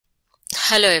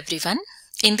Hello everyone.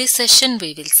 In this session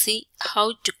we will see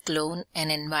how to clone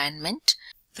an environment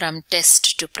from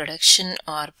test to production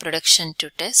or production to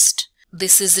test.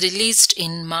 This is released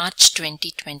in March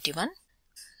 2021.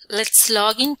 Let's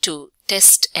log into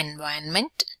test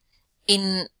environment.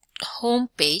 In home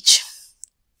page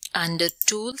under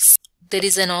tools there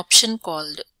is an option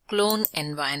called clone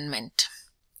environment.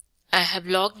 I have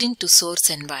logged into source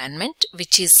environment,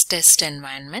 which is test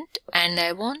environment, and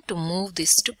I want to move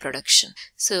this to production.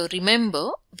 So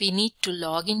remember, we need to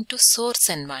log into source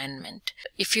environment.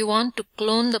 If you want to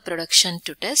clone the production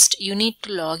to test, you need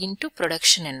to log into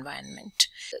production environment.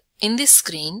 In this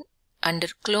screen, under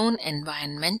clone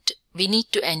environment, we need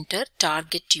to enter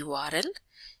target URL,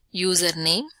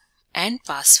 username and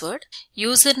password.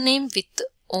 Username with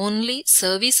only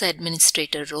service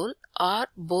administrator role or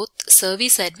both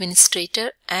service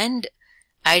administrator and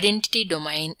identity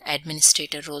domain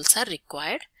administrator roles are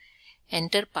required.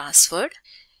 Enter password.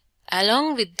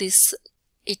 Along with this,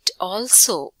 it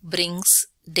also brings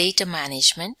data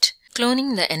management.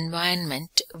 Cloning the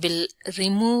environment will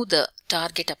remove the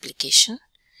target application.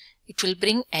 It will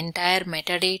bring entire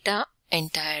metadata,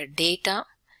 entire data.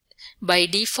 By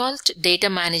default, data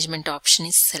management option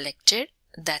is selected.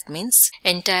 That means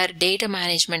entire data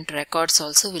management records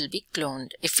also will be cloned.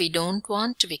 If we don't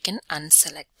want, we can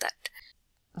unselect that.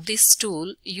 This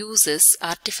tool uses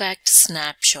artifact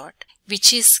snapshot,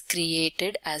 which is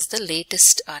created as the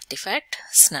latest artifact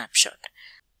snapshot.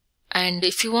 And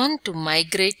if you want to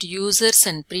migrate users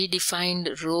and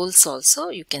predefined roles also,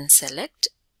 you can select.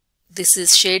 This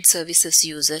is shared services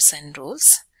users and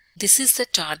roles. This is the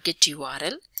target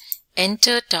URL.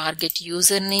 Enter target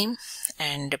username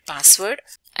and password.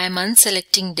 I am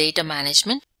unselecting data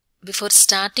management. Before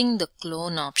starting the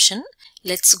clone option,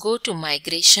 let's go to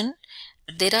migration.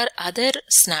 There are other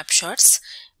snapshots,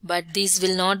 but these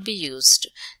will not be used.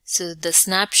 So the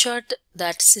snapshot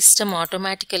that system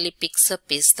automatically picks up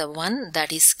is the one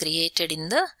that is created in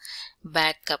the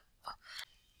backup.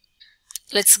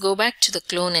 Let's go back to the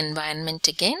clone environment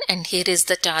again, and here is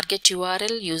the target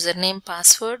URL, username,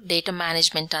 password, data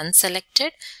management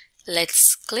unselected.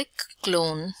 Let's click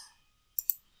clone.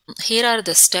 Here are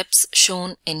the steps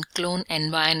shown in clone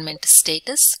environment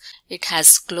status. It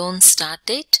has clone start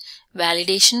date,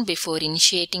 validation before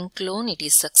initiating clone, it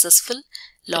is successful.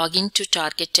 Login to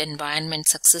target environment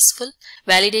successful.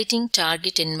 Validating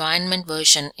target environment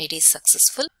version, it is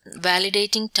successful.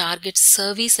 Validating target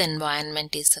service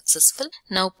environment is successful.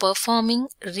 Now performing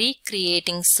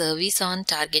recreating service on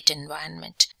target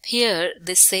environment. Here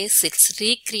this says it's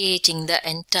recreating the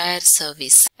entire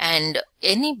service, and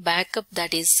any backup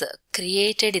that is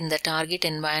created in the target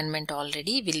environment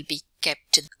already will be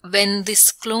kept. When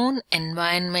this clone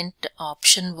environment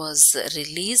option was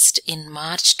released in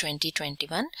March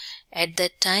 2021, at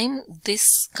that time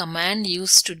this command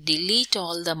used to delete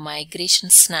all the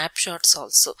migration snapshots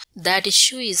also. That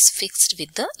issue is fixed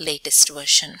with the latest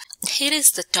version. Here is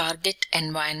the target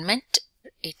environment.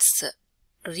 It's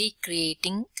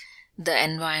recreating the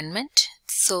environment,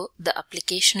 so the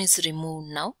application is removed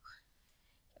now.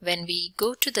 When we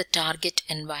go to the target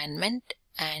environment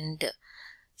and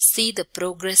see the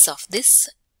progress of this,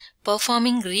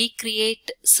 performing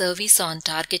recreate service on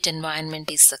target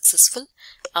environment is successful.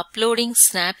 Uploading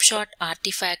snapshot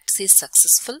artifacts is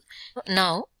successful.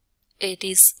 Now it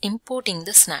is importing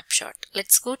the snapshot.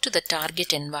 Let's go to the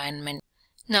target environment.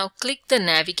 Now click the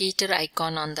navigator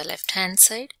icon on the left hand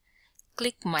side.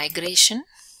 Click migration.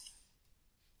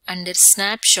 Under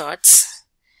snapshots,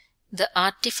 the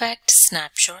artifact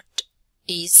snapshot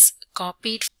is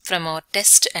copied from our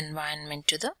test environment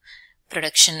to the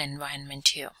production environment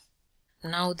here.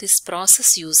 Now this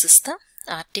process uses the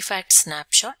artifact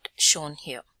snapshot shown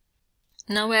here.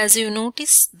 Now as you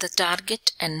notice, the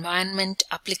target environment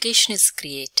application is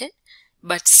created,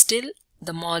 but still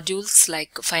the modules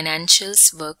like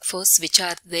financials, workforce, which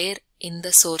are there in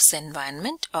the source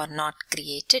environment are not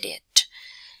created yet.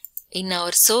 In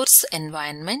our source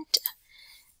environment,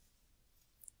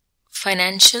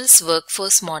 financials,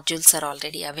 workforce modules are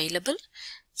already available.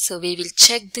 So we will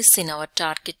check this in our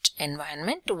target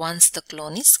environment once the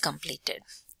clone is completed.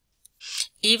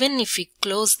 Even if we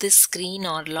close this screen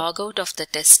or log out of the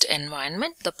test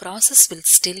environment, the process will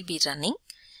still be running.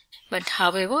 But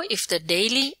however, if the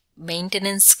daily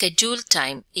maintenance schedule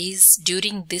time is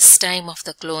during this time of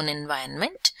the clone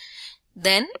environment,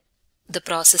 then the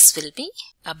process will be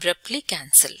abruptly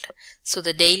cancelled. So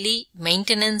the daily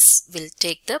maintenance will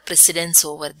take the precedence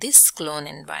over this clone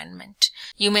environment.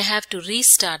 You may have to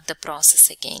restart the process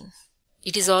again.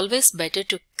 It is always better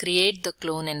to create the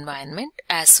clone environment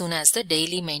as soon as the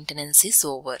daily maintenance is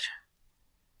over.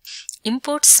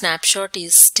 Import snapshot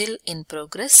is still in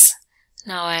progress.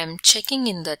 Now I am checking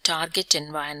in the target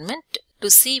environment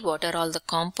to see what are all the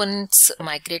components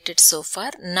migrated so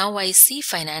far. Now I see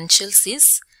financials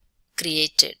is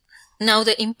created. Now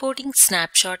the importing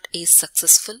snapshot is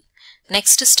successful.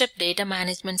 Next step, data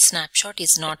management snapshot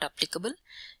is not applicable,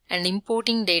 and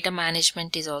importing data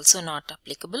management is also not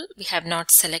applicable. We have not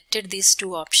selected these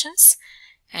two options,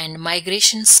 and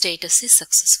migration status is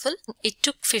successful. It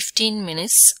took 15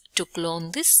 minutes to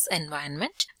clone this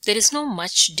environment. There is no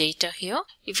much data here.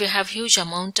 If you have huge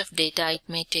amount of data, it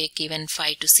may take even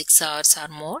 5 to 6 hours or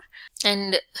more.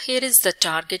 And here is the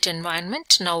target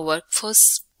environment. Now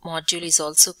workforce module is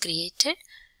also created.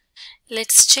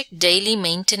 Let's check daily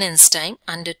maintenance time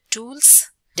under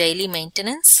tools, daily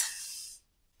maintenance.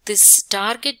 This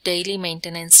target daily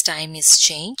maintenance time is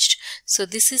changed. So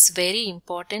this is very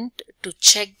important to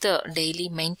check the daily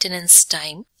maintenance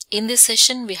time. In this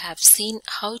session, we have seen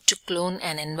how to clone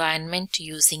an environment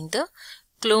using the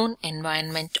clone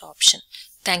environment option.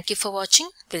 Thank you for watching.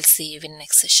 We'll see you in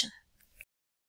next session.